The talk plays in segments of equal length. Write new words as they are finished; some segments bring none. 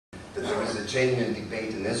that there is a genuine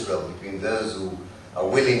debate in Israel between those who are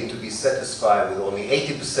willing to be satisfied with only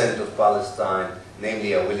 80% of Palestine,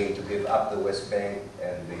 namely are willing to give up the West Bank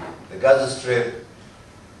and the Gaza Strip.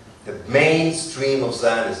 The mainstream of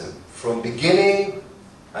Zionism, from beginning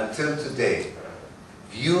until today,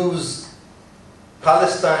 views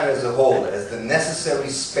Palestine as a whole as the necessary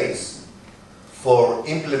space for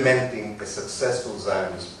implementing a successful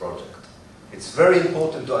Zionist project. It's very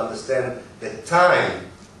important to understand that time,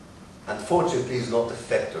 unfortunately, is not a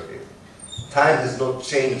factor here. Time has not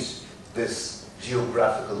changed this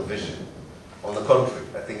geographical vision. On the contrary,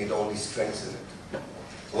 I think it only strengthens it.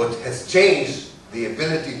 What has changed the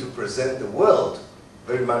ability to present the world,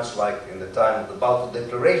 very much like in the time of the Balfour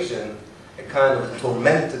Declaration, a kind of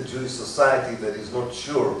tormented Jewish society that is not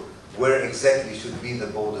sure where exactly should be the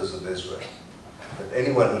borders of Israel. But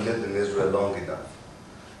anyone who lived in Israel long enough,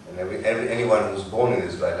 and anyone who was born in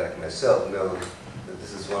Israel like myself, knows that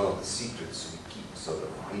this is one of the secrets we keep, sort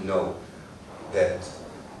of. We know that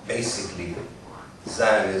basically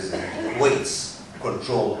Zionism equates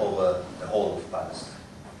control over the whole of Palestine.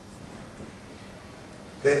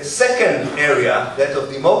 The second area, that of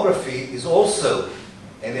demography, is also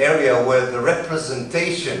an area where the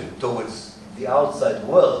representation towards the outside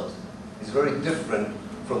world is very different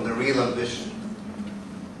from the real ambition.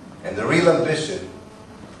 And the real ambition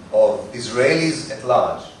of Israelis at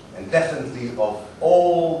large, and definitely of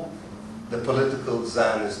all the political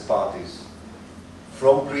Zionist parties,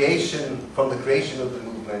 from the creation of the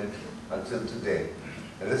movement until today.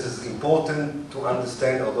 And this is important to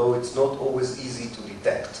understand, although it's not always easy to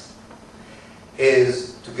detect,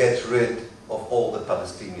 is to get rid of all the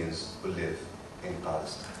Palestinians who live in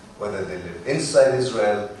Palestine. Whether they live inside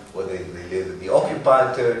Israel, whether they live in the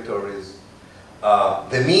occupied territories.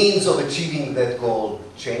 The means of achieving that goal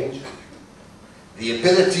change. The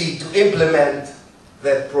ability to implement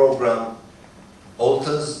that program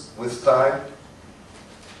alters with time.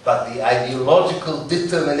 But the ideological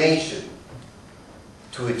determination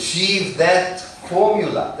to achieve that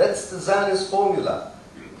formula, that's the Zionist formula.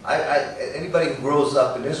 Anybody who grows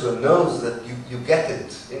up in Israel knows that you get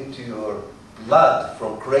it into your blood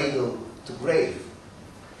from cradle to grave.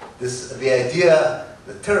 The idea,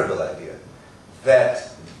 the terrible idea,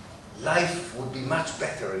 that life would be much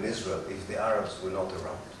better in Israel if the Arabs were not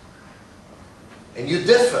around. And you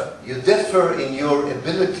differ in your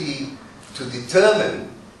ability to determine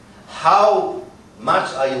how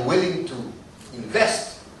much are you willing to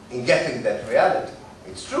invest in getting that reality.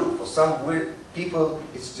 It's true, for some people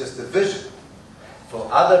it's just a vision. For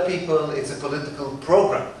other people it's a political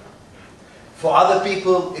program. For other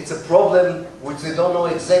people it's a problem which they don't know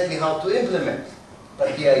exactly how to implement.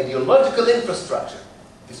 But the ideological infrastructure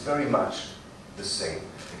is very much the same.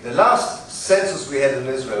 The last census we had in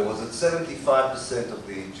Israel was that 75% of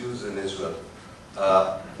the Jews in Israel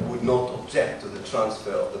would not object to the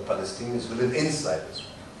transfer of the Palestinians who live inside Israel.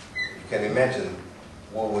 You can imagine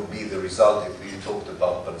what would be the result if we talked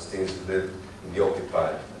about Palestinians who live in the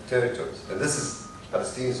occupied territories. And this is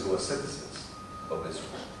Palestinians who are citizens of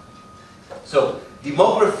Israel. So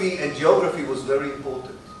demography and geography was very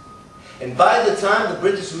important. And by the time the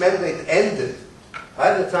British mandate ended,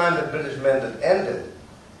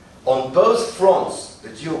 on both fronts, the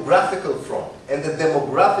geographical front and the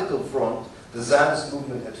demographical front, the Zionist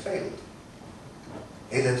movement had failed.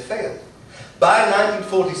 It had failed. By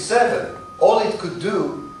 1947, all it could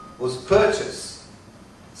do was purchase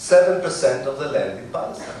 7% of the land in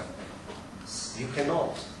Palestine. You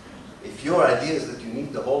cannot. If your idea is that you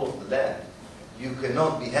need the whole of the land, you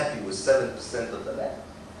cannot be happy with 7% of the land.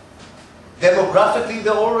 Demographically,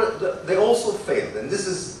 they also failed. And this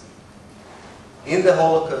is in the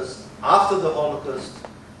Holocaust, after the Holocaust,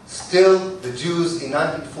 still the Jews in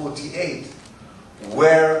 1948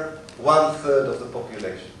 were 1/3 of the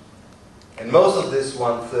population. And most of this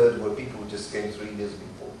 1/3 were people who just came 3 years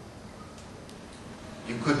before.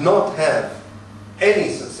 You could not have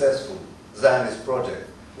any successful Zionist project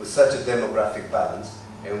with such a demographic balance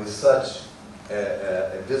and with such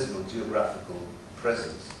a dismal geographical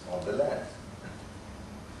presence on the land.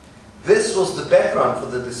 This was the background for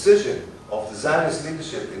the decision of the Zionist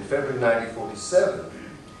leadership in February 1947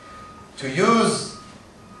 to use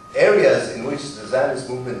areas in which the Zionist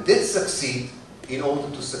movement did succeed in order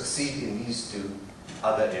to succeed in these two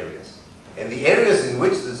other areas. And the areas in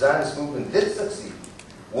which the Zionist movement did succeed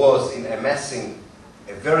was in amassing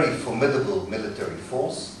a very formidable military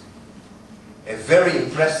force, a very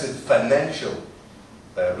impressive financial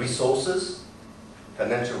resources,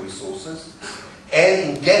 and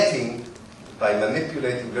in getting, by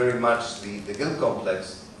manipulating very much the guilt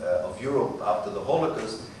complex of Europe after the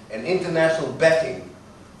Holocaust, an international backing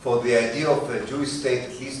for the idea of a Jewish state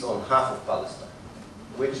at least on half of Palestine,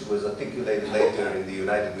 which was articulated later in the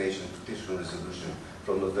United Nations Petition Resolution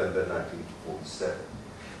from November 1947.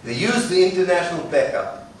 They used the international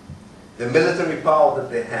backup, the military power that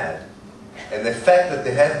they had, and the fact that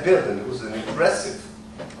they had built, and it was an impressive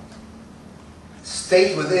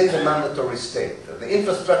state within the mandatory state. The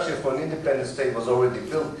infrastructure for an independent state was already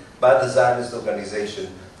built by the Zionist organization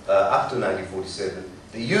up to 1947.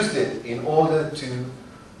 They used it in order to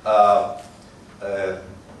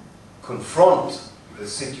confront the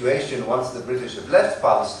situation once the British had left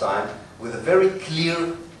Palestine with a very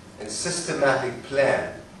clear and systematic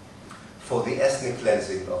plan for the ethnic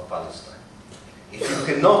cleansing of Palestine. If you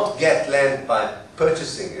cannot get land by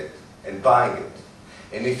purchasing it and buying it,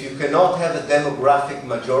 and if you cannot have a demographic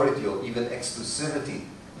majority or even exclusivity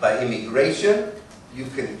by immigration, you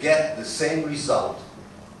can get the same result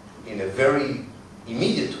in a very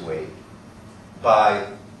immediate way by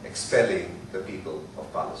expelling the people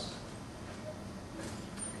of Palestine.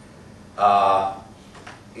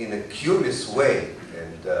 In a curious way,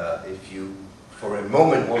 and if you for a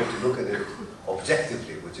moment want to look at it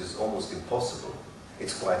objectively, which is almost impossible,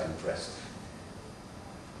 it's quite impressive.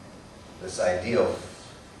 This idea of,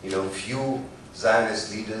 few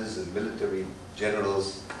Zionist leaders and military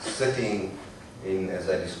generals sitting in, as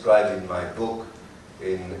I describe in my book,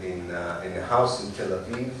 in a house in Tel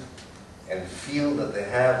Aviv, and feel that they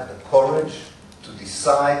have the courage to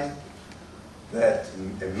decide that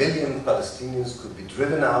 1 million Palestinians could be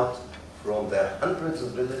driven out from their hundreds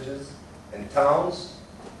of villages and towns,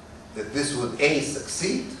 that this would A,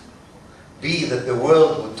 succeed, B, that the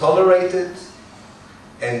world would tolerate it,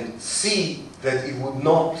 and C, that it would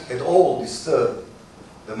not at all disturb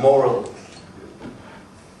the moral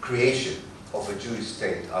creation of a Jewish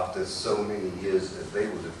state after so many years, as they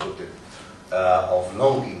would have put it, of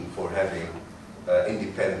longing for having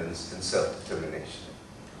independence and self-determination.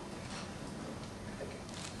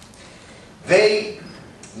 They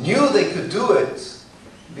knew they could do it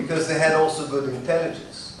because they had also good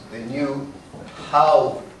intelligence. They knew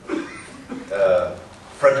how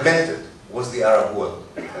fragmented was the Arab world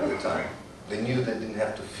at the time. They knew they didn't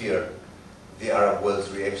have to fear the Arab world's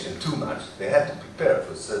reaction too much. They had to prepare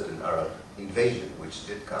for a certain Arab invasion, which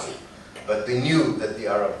did come. But they knew that the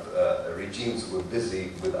Arab regimes were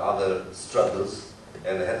busy with other struggles,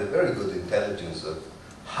 and they had a very good intelligence of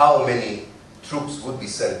how many troops would be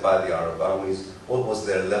sent by the Arab armies, what was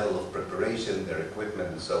their level of preparation, their equipment,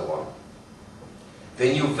 and so on.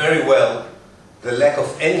 They knew very well the lack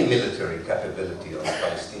of any military capability on the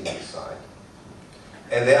Palestinian side.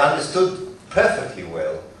 And they understood perfectly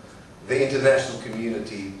well the international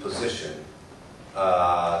community position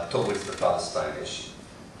towards the Palestine issue.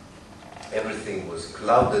 Everything was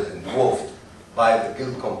clouded and dwarfed by the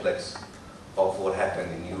guilt complex of what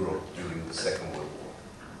happened in Europe during the Second World War.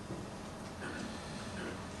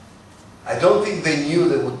 I don't think they knew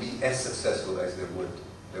they would be as successful as they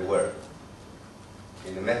were.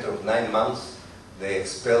 In a matter of 9 months, they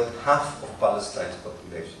expelled half of Palestine's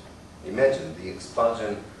population. Imagine the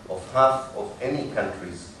expulsion of half of any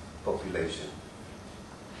country's population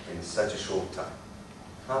in such a short time.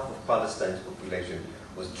 Half of Palestine's population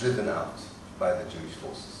was driven out by the Jewish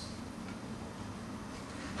forces.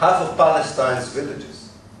 Half of Palestine's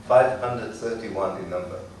villages, 531 in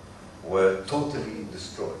number, were totally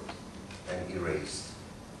destroyed and erased.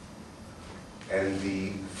 And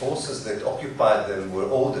the forces that occupied them were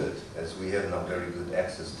ordered, as we have now very good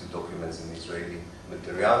access to documents in Israeli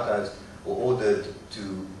military archives, were ordered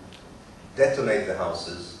to detonate the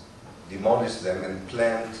houses, demolish them, and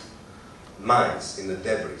plant mines in the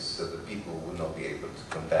debris so that people would not be able to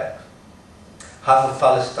come back. Half of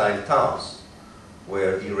Palestine towns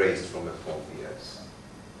were erased from upon the earth.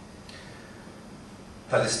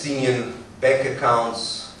 Palestinian bank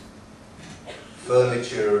accounts,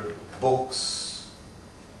 furniture, books,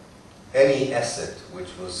 any asset which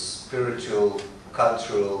was spiritual,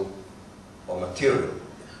 cultural, or material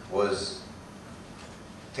was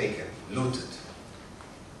taken, looted.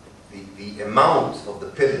 The amount of the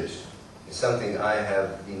pillage is something I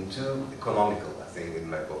have been too economical, I think, in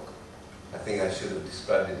my book. I think I should have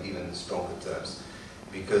described it even in stronger terms,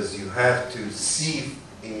 because you have to see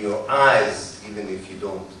in your eyes, even if you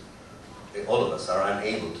don't, all of us are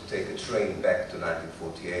unable to take a train back to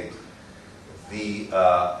 1948,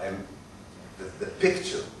 the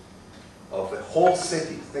picture of a whole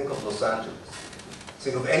city. Think of Los Angeles.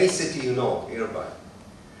 Think of any city you know nearby,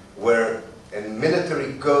 where a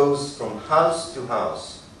military goes from house to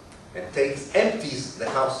house and empties the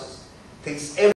houses, takes